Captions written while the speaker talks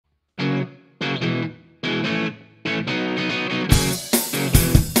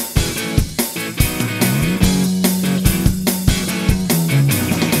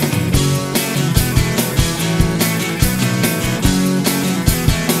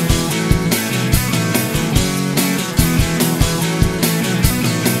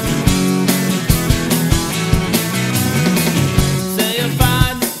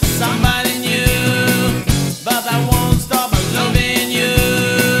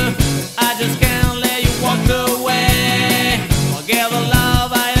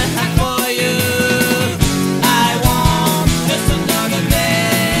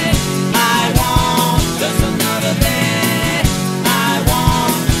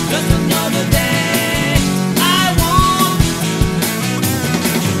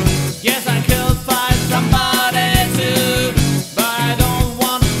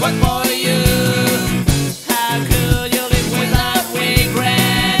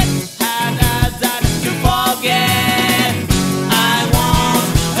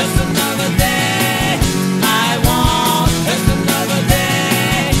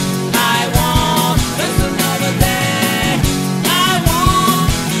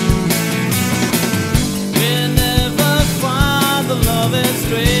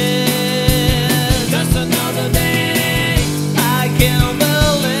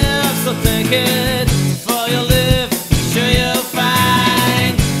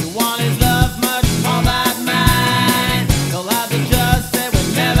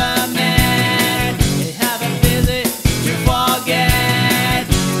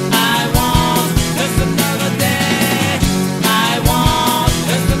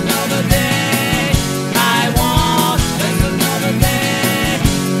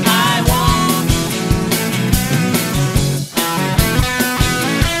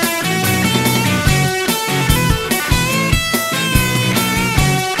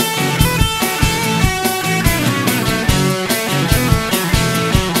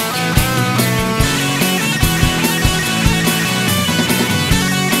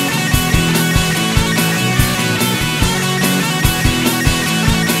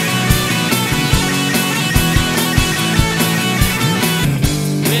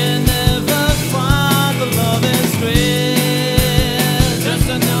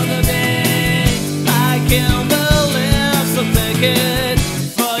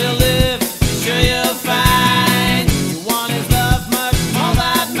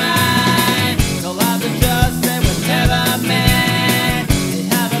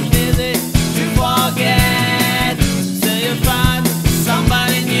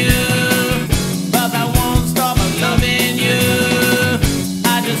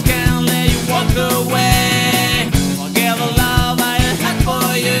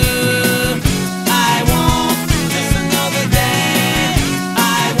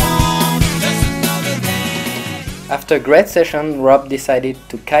After a great session, Rob decided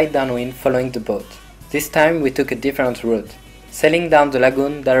to kite downwind following the boat. This time we took a different route, sailing down the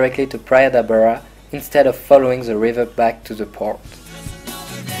lagoon directly to Praia da Barra instead of following the river back to the port.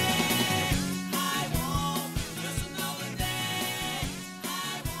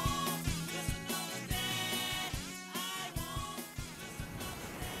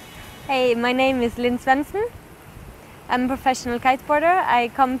 Hey, my name is Lynn Svensson. I'm a professional kiteboarder. I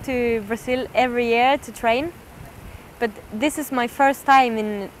come to Brazil every year to train, but this is my first time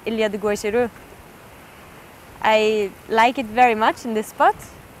in Ilha de Guajiru. I like it very much in this spot.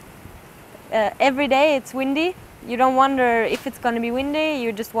 Every day it's windy. You don't wonder if it's going to be windy,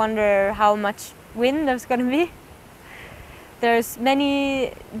 you just wonder how much wind there's going to be. There's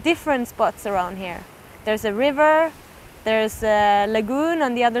many different spots around here. There's a river, there's a lagoon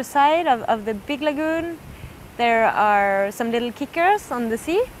on the other side of the big lagoon. There are some little kickers on the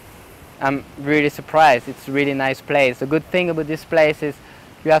sea. I'm really surprised. It's a really nice place. The good thing about this place is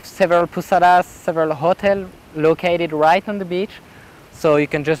you have several pousadas, several hotels located right on the beach. So you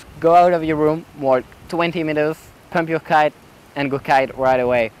can just go out of your room, walk 20 meters, pump your kite and go kite right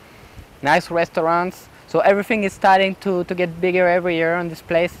away. Nice restaurants. So everything is starting to get bigger every year on this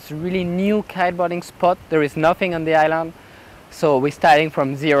place. It's a really new kiteboarding spot. There is nothing on the island. So we're starting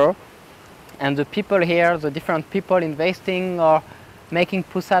from zero. And the people here, the different people investing or making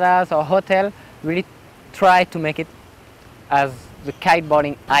pousadas or hotel, really try to make it as the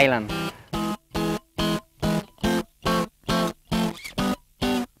kiteboarding island.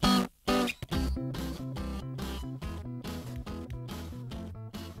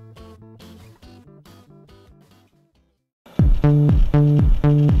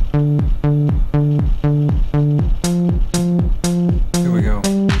 Here we go.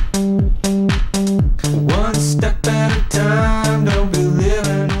 One step at a time, don't be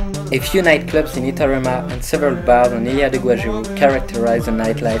living on the... A few nightclubs in Itarema and several bars on Ilha de Guajiru characterize the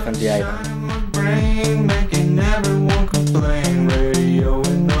nightlife on the island. My brain making everyone complain. Radio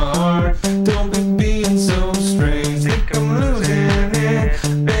in the heart, don't be being so strange. Think I'm losing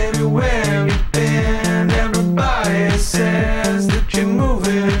it, baby, where have you been? Everybody says that you're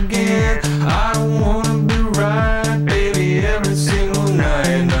moving again. I don't wanna be right, baby, every single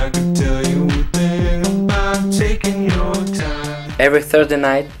night. I could tell you a thing about taking your time. Every Thursday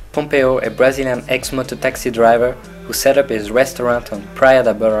night, Pompeo, a Brazilian ex-moto taxi driver who set up his restaurant on Praia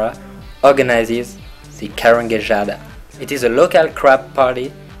da Barra, organizes the Caranguejada. It is a local crab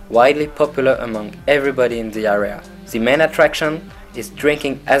party widely popular among everybody in the area. The main attraction is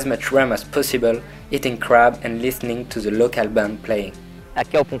drinking as much rum as possible, eating crab and listening to the local band playing.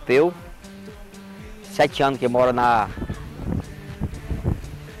 Aqui é o Pompeu, 7 anos que moro na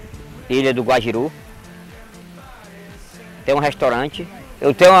Ilha do Guajiru. Tem um restaurante.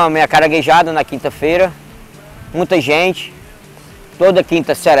 Eu tenho a minha caranguejada na quinta-feira, muita gente, toda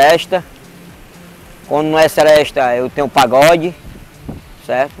quinta seresta. Quando não é seresta eu tenho pagode,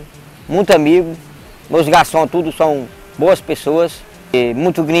 certo? Muito amigo, meus garçons tudo são boas pessoas. E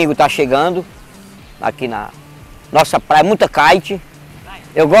muito gringo tá chegando aqui na nossa praia, muita kite.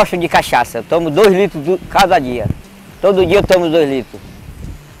 Eu gosto de cachaça, eu tomo 2 litros cada dia. Todo dia eu tomo 2 litros.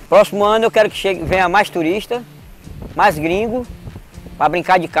 Próximo ano eu quero que venha mais turista, mais gringo, para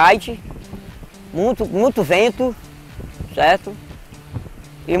brincar de kite, muito vento, certo?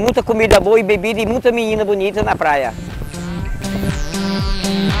 E muita comida boa e bebida e muita menina bonita na praia.